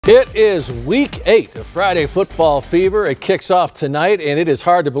It is week 8 of Friday Football Fever. It kicks off tonight, and it is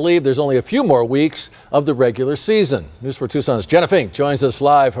hard to believe there's only a few more weeks of the regular season. News for Tucson's Jenna Fink joins us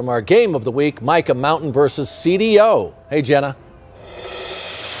live from our game of the week, Mica Mountain versus CDO. Hey, Jenna.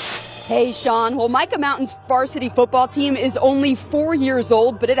 Hey, Sean. Well, Mica Mountain's varsity football team is only 4 years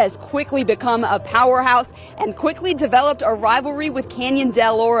old, but it has quickly become a powerhouse and quickly developed a rivalry with Canyon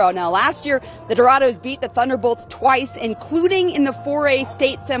Del Oro. Now, last year, the Dorados beat the Thunderbolts twice, including in the 4A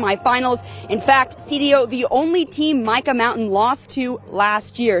state semifinals. In fact, CDO, the only team Mica Mountain lost to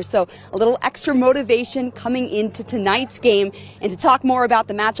last year. So a little extra motivation coming into tonight's game. And to talk more about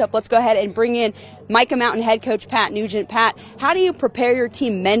the matchup, let's go ahead and bring in Mica Mountain head coach Pat Nugent. Pat, how do you prepare your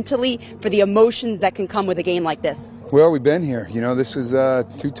team mentally for the emotions that can come with a game like this? Well, we've been here. You know, this is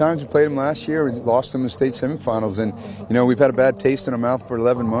 2 times we played them last year. We lost them in the state semifinals. And, you know, we've had a bad taste in our mouth for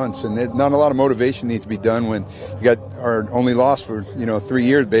 11 months. And not a lot of motivation needs to be done when you got our only loss for, 3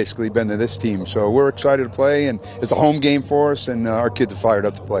 years basically been to this team. So we're excited to play, and it's a home game for us, and our kids are fired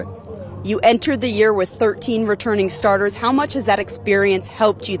up to play. You entered the year with 13 returning starters. How much has that experience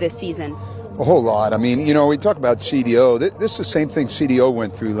helped you this season? A whole lot. I mean, we talk about CDO. This is the same thing CDO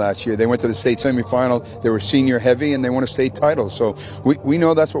went through last year. They went to the state semifinal. They were senior heavy, and they won a state title. So we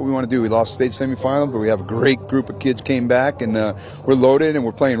know that's what we want to do. We lost the state semifinal, but we have a great group of kids came back, and we're loaded, and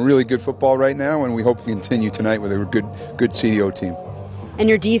we're playing really good football right now, and we hope to continue tonight with a good CDO team. And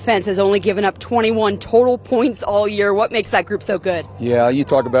your defense has only given up 21 total points all year. What makes that group so good? Yeah, you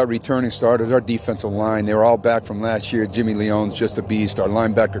talk about returning starters. Our defensive line, they were all back from last year. Jimmy Leone's just a beast. Our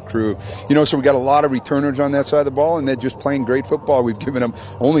linebacker crew. So we got a lot of returners on that side of the ball, and they're just playing great football. We've given them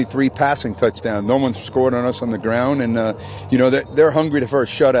only 3 passing touchdowns. No one's scored on us on the ground, and, they're hungry for a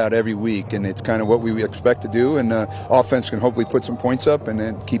shutout every week, and it's kind of what we expect to do, and offense can hopefully put some points up and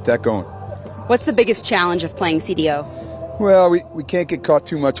then keep that going. What's the biggest challenge of playing CDO? Well, we can't get caught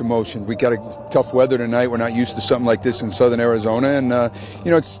too much emotion. We got a tough weather tonight. We're not used to something like this in southern Arizona. And,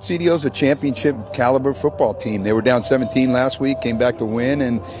 CDO's a championship caliber football team. They were down 17 last week, came back to win.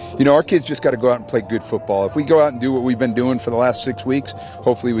 And, our kids just got to go out and play good football. If we go out and do what we've been doing for the last 6 weeks,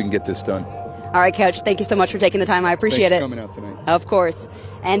 hopefully we can get this done. All right, Coach, thank you so much for taking the time. I appreciate it. Thanks for coming out tonight. Of course.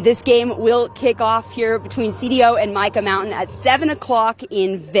 And this game will kick off here between CDO and Mica Mountain at 7 o'clock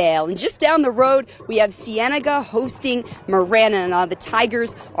in Vail. And just down the road, we have Cienega hosting Marana. Now, the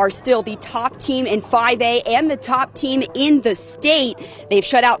Tigers are still the top team in 5A and the top team in the state. They've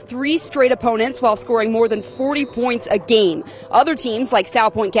shut out 3 straight opponents while scoring more than 40 points a game. Other teams like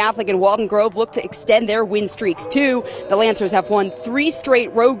South Point Catholic and Walden Grove look to extend their win streaks too. The Lancers have won 3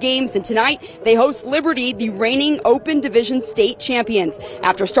 straight road games, and tonight they host Liberty, the reigning Open Division state champions.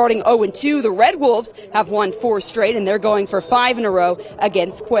 After starting 0-2, the Red Wolves have won 4 straight, and they're going for 5 in a row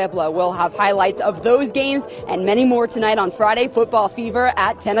against Puebla. We'll have highlights of those games and many more tonight on Friday Football Fever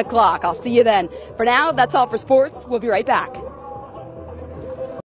at 10 o'clock. I'll see you then. For now, that's all for sports. We'll be right back.